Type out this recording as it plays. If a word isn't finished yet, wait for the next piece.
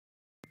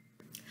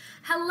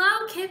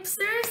Hello,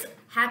 Kipsters!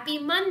 Happy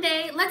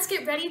Monday! Let's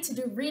get ready to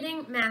do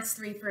Reading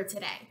Mastery for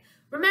today.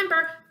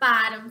 Remember,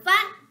 bottom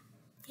flat,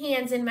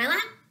 hands in my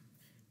lap,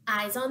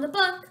 eyes on the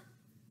book.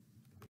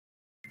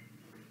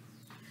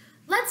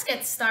 Let's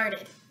get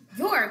started.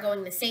 You're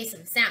going to say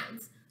some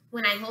sounds.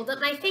 When I hold up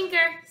my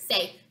finger,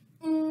 say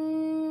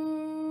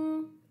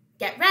mm.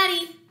 Get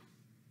ready.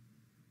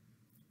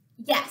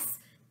 Yes.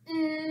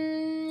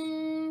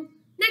 Mm.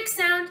 Next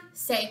sound,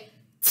 say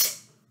t.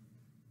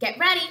 Get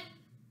ready.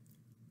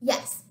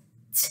 Yes.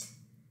 T.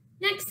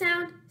 Next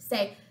sound,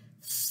 say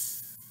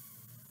f.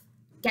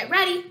 Get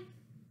ready.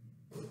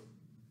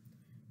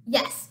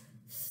 Yes.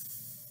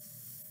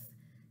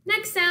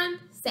 Next sound,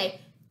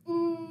 say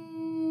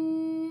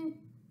mm.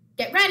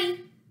 Get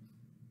ready.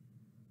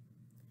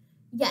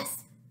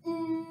 Yes.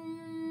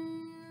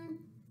 Mm.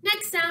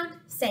 Next sound,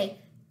 say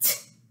t.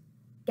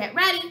 Get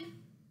ready.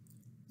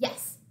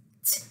 Yes.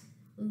 T.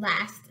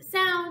 Last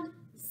sound,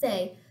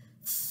 say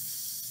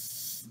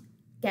f.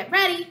 Get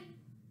ready.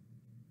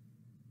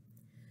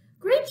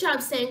 Great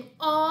job saying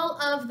all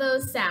of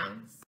those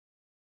sounds.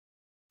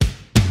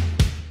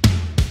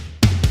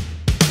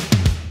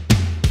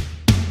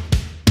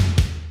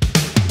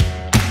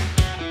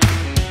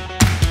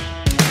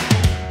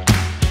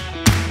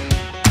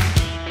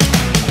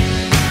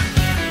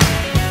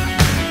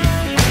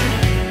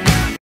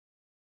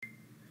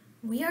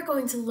 We are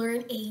going to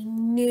learn a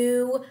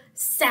new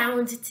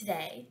sound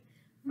today.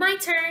 My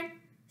turn.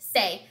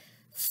 Say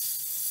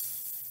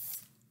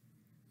f.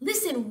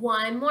 Listen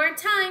one more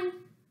time.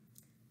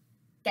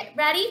 Get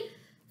ready?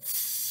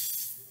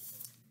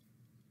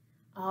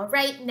 All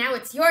right, now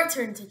it's your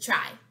turn to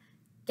try.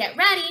 Get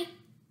ready.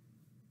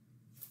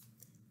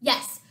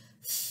 Yes.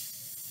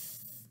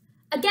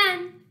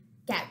 Again,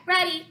 get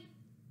ready.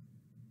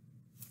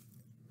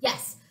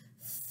 Yes.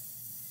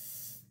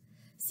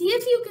 See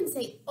if you can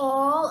say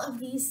all of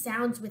these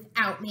sounds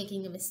without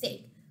making a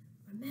mistake.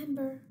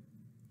 Remember,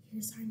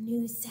 here's our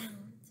new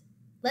sound.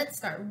 Let's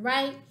start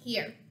right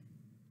here.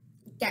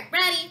 Get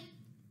ready.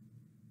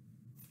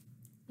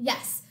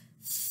 Yes.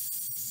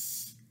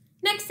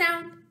 Next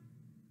sound.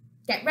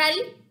 Get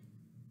ready.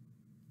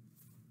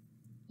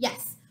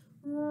 Yes.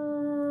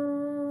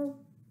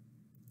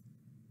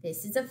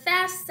 This is a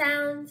fast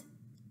sound.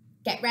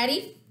 Get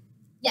ready.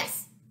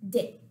 Yes.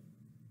 D.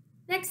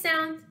 Next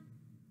sound.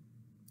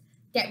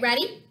 Get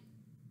ready.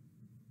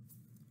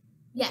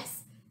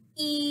 Yes.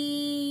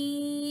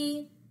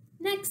 E.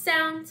 Next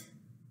sound.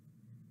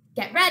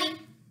 Get ready.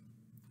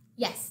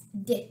 Yes.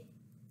 D.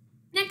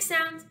 Next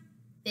sound.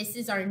 This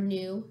is our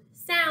new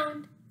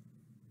sound.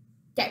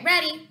 Get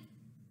ready.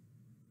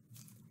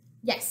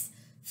 Yes.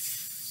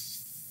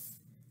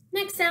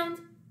 Next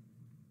sound.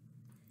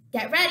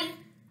 Get ready.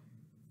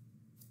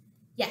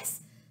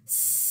 Yes.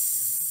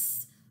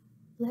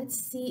 Let's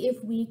see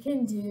if we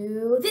can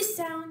do this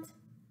sound.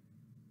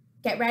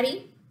 Get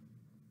ready.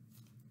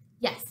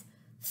 Yes.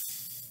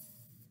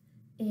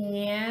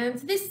 And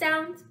this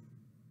sound.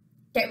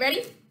 Get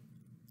ready.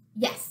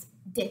 Yes.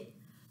 D.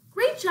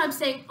 Great job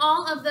saying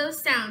all of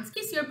those sounds.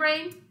 Kiss your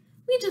brain.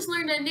 We just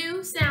learned a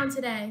new sound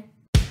today.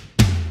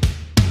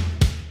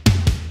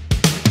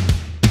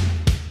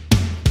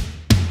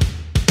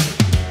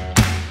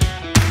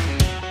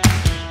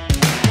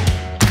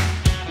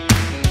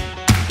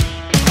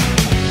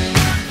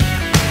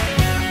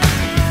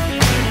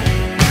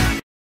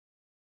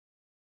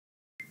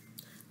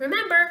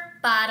 Remember,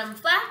 bottom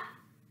flat,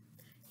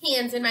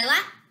 hands in my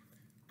lap,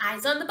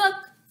 eyes on the book.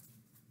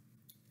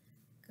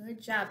 Good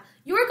job.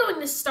 You're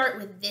going to start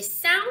with this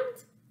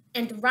sound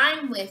and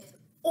rhyme with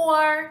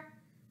or.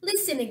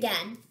 Listen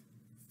again.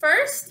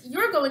 First,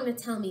 you're going to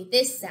tell me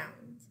this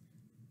sound.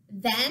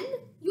 Then,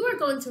 you are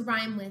going to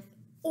rhyme with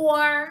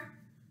or.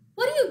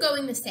 What are you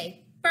going to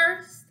say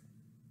first?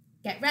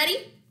 Get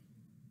ready?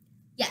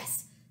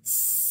 Yes.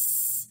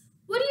 S.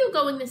 What are you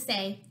going to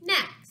say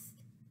next?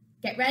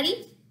 Get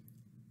ready?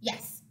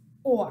 Yes.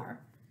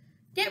 Or.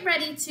 Get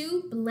ready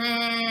to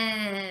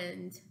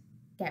blend.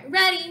 Get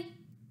ready.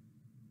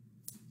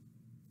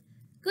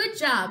 Good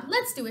job.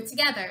 Let's do it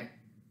together.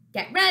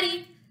 Get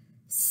ready.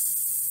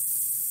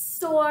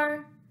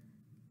 Soar.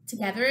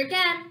 Together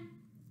again.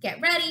 Get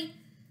ready.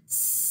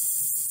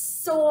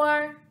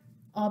 Soar.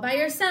 All by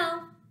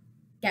yourself.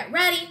 Get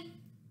ready.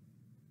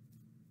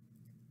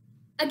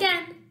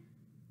 Again.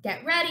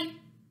 Get ready.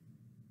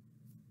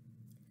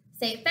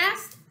 Say it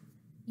fast.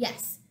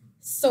 Yes.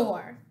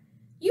 Soar.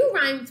 You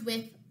rhymed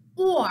with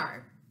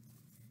or.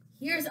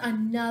 Here's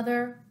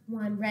another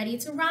one ready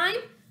to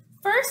rhyme.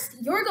 First,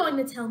 you're going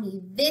to tell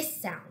me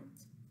this sound.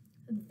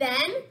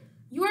 Then,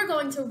 you are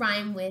going to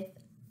rhyme with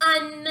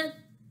un.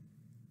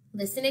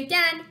 Listen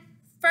again.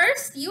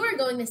 First, you are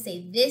going to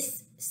say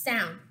this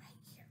sound right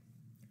here.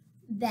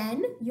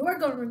 Then, you are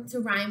going to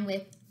rhyme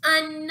with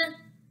un.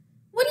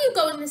 What are you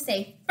going to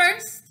say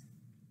first?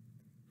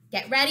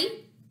 Get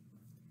ready?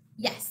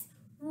 Yes.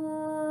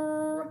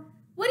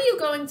 What are you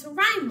going to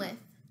rhyme with?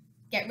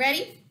 Get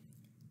ready?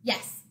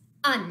 Yes.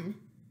 Un.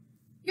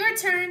 Your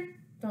turn.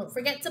 Don't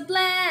forget to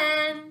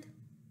blend.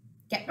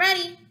 Get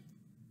ready.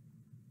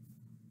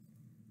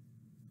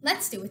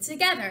 Let's do it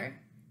together.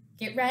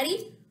 Get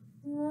ready.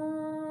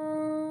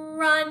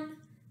 Run.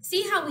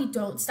 See how we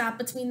don't stop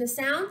between the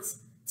sounds?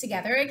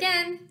 Together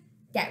again.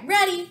 Get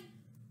ready.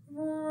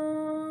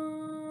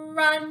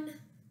 Run.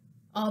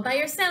 All by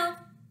yourself.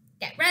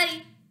 Get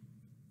ready.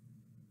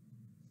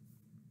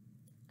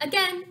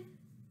 Again.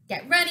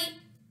 Get ready.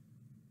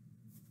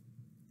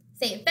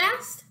 Say it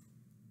fast.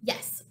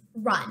 Yes,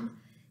 run.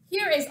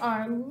 Here is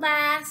our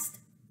last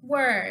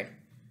word.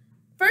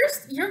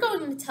 First, you're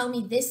going to tell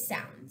me this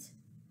sound.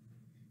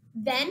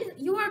 Then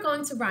you are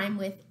going to rhyme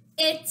with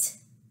it.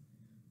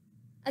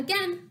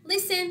 Again,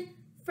 listen.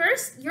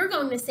 First, you're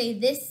going to say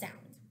this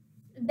sound.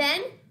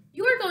 Then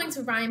you are going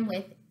to rhyme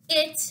with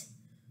it.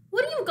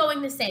 What are you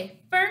going to say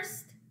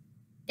first?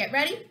 Get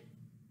ready?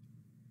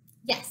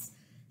 Yes.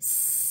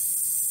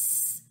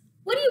 S.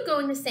 What are you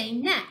going to say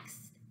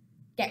next?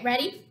 Get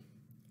ready?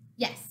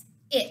 Yes,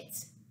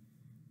 it.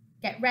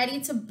 Get ready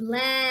to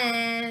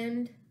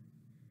blend.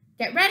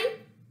 Get ready?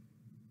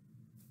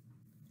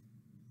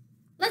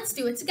 Let's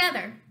do it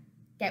together.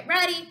 Get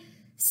ready.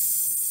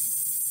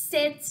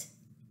 Sit.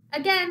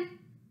 Again,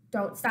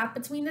 don't stop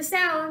between the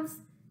sounds.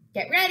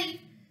 Get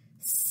ready.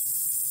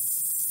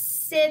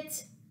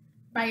 Sit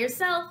by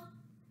yourself.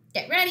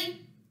 Get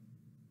ready.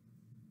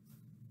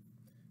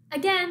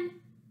 Again,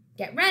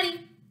 get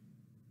ready.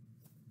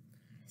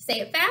 Say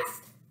it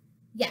fast.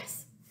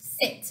 Yes,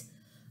 sit.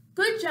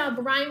 Good job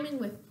rhyming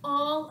with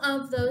all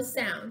of those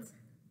sounds.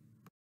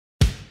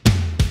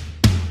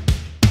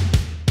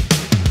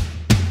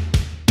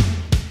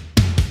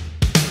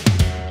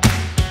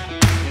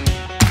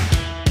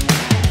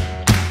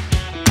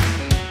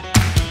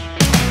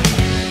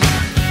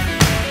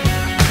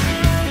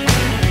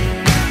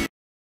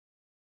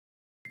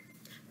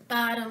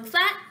 Bottom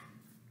flat,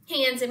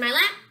 hands in my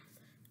lap,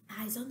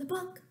 eyes on the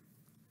book.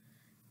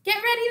 Get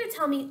ready to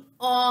tell me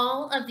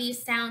all of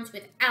these sounds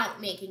without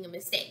making a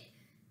mistake.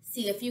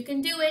 See if you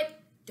can do it.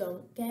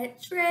 Don't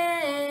get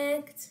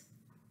tricked.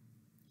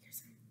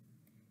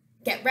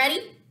 Get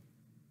ready?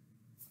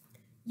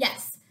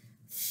 Yes.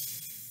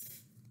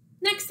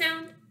 Next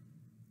sound.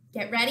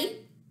 Get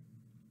ready?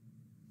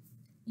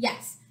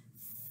 Yes.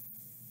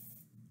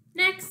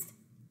 Next.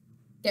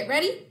 Get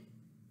ready?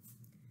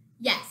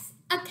 Yes.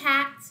 A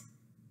cat.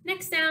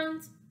 Next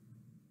sound.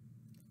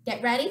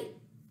 Get ready?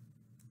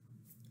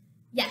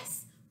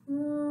 Yes.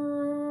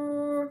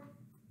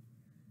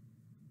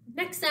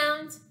 Next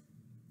sound.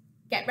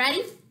 Get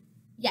ready?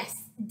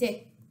 Yes.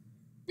 D.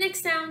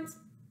 Next sound.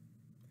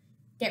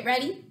 Get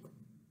ready?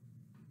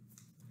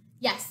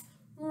 Yes.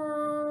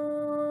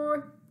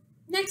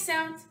 Next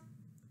sound.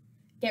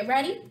 Get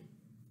ready?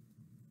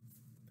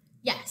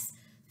 Yes.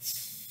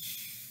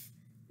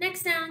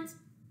 Next sound.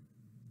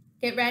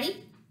 Get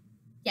ready?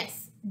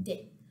 Yes.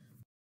 D.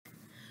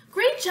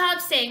 Great job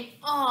saying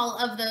all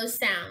of those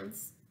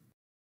sounds.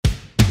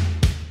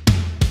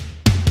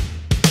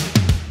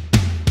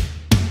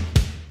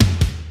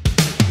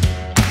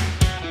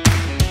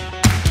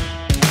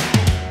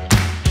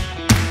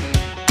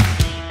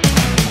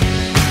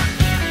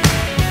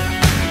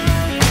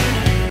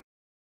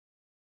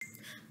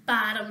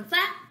 Bottom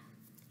flat,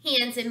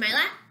 hands in my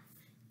lap,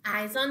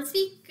 eyes on the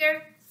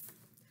speaker.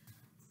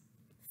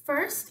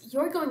 First,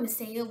 you're going to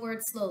say a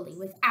word slowly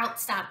without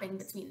stopping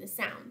between the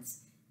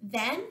sounds.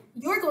 Then,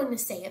 you're going to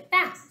say it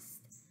fast.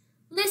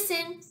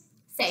 Listen.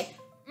 Say,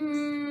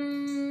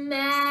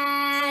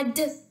 mad.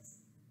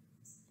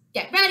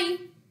 Get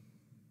ready.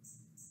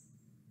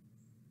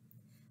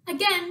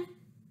 Again,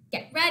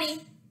 get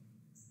ready.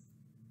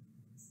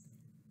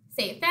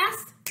 Say it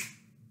fast.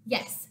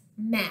 Yes,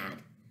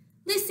 mad.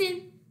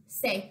 Listen.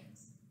 Say,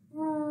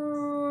 ram.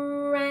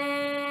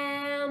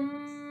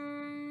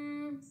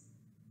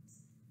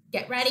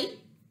 Get ready?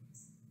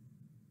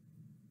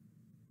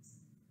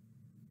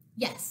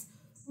 Yes.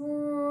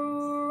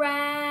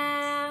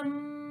 Ram.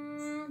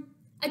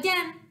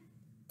 Again,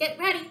 get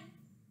ready.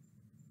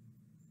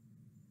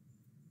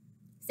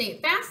 Say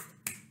it fast.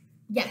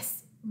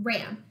 Yes,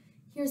 ram.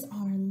 Here's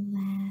our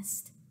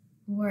last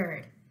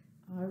word.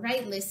 All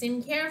right,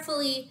 listen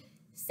carefully.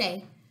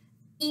 Say,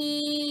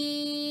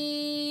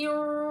 ear.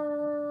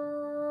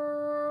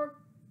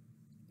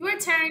 Your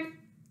turn.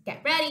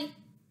 Get ready.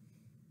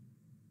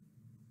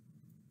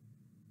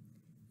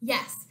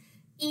 Yes.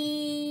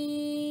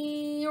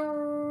 Ear.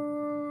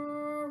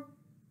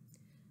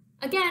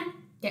 Again,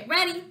 get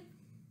ready.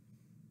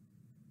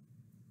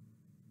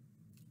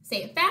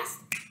 Say it fast.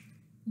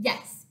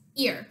 Yes.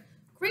 Ear.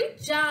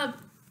 Great job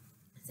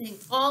saying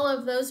all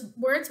of those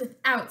words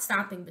without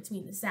stopping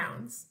between the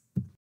sounds.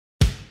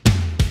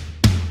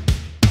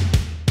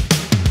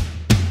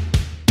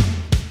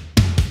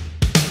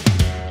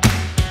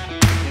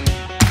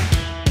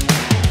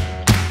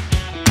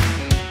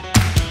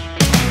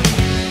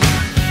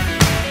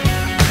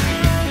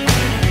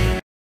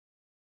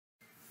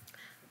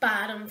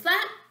 Bottom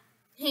flat,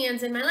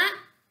 hands in my lap,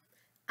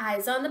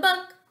 eyes on the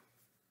book.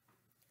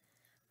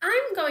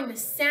 I'm going to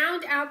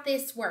sound out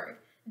this word,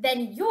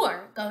 then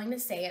you're going to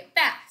say it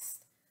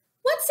fast.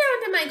 What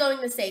sound am I going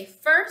to say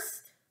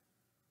first?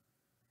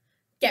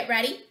 Get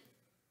ready.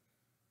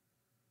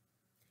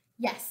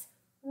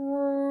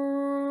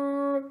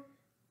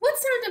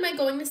 am I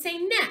going to say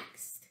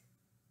next?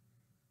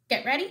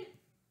 Get ready?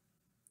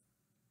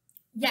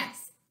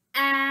 Yes.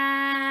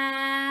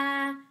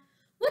 Ah.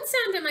 What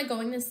sound am I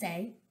going to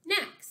say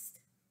next?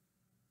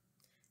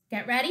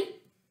 Get ready?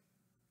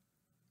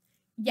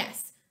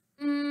 Yes.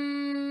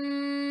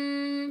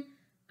 I'm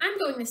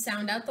going to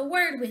sound out the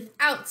word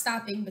without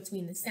stopping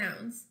between the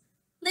sounds.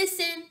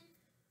 Listen.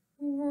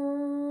 Ram.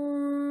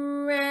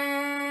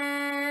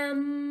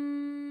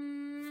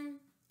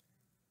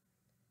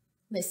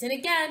 Listen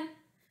again.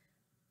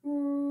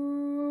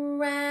 Ram.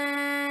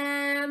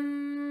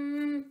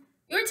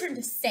 Your turn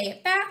to say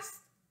it fast.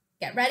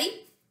 Get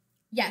ready?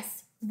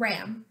 Yes,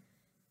 ram.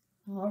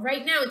 All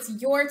right, now it's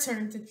your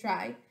turn to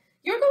try.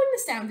 You're going to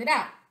sound it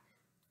out.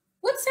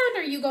 What sound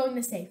are you going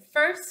to say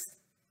first?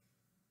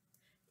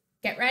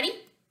 Get ready?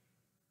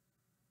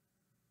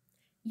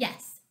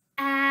 Yes.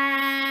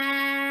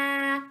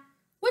 Ah.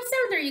 What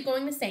sound are you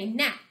going to say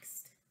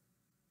next?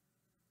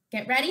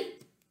 Get ready?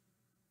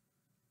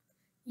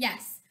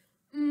 Yes.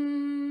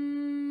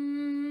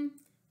 When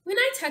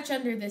I touch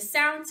under the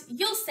sounds,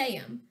 you'll say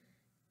them.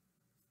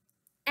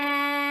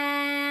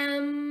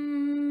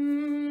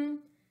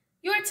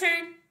 Your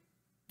turn.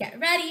 Get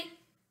ready.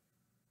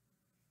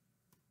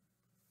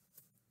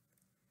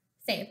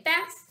 Say it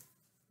fast.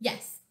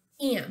 Yes,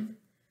 am.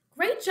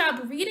 Great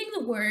job reading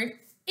the word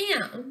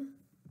am.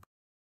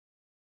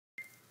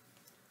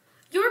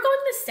 You're going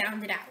to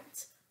sound it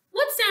out.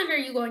 What sound are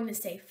you going to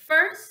say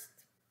first?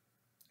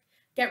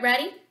 Get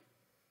ready?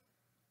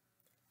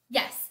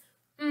 Yes.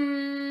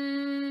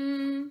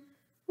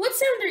 What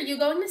sound are you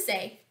going to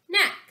say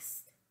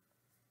next?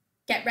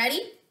 Get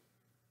ready?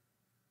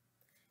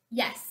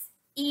 Yes.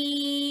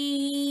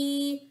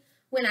 E.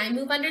 When I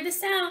move under the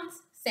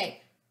sounds,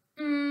 say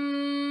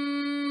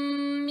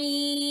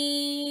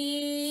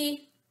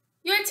me.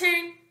 Your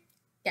turn.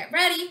 Get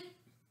ready.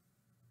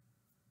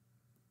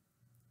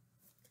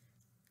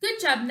 Good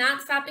job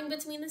not stopping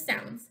between the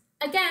sounds.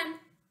 Again,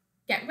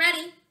 get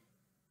ready.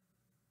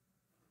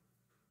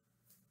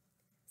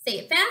 Say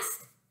it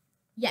fast.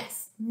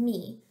 Yes,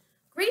 me.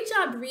 Great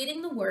job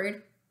reading the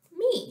word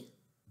me.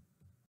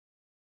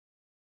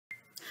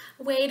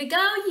 Way to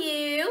go,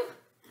 you.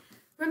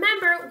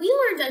 Remember, we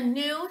learned a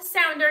new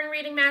sound during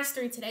Reading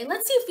Mastery today.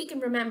 Let's see if we can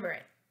remember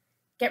it.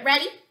 Get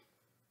ready?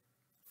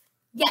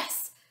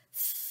 Yes.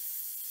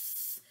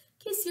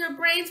 Kiss your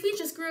brains. We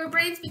just grew our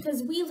brains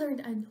because we learned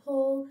a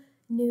whole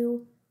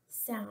new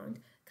sound.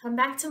 Come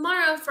back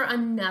tomorrow for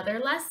another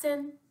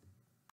lesson.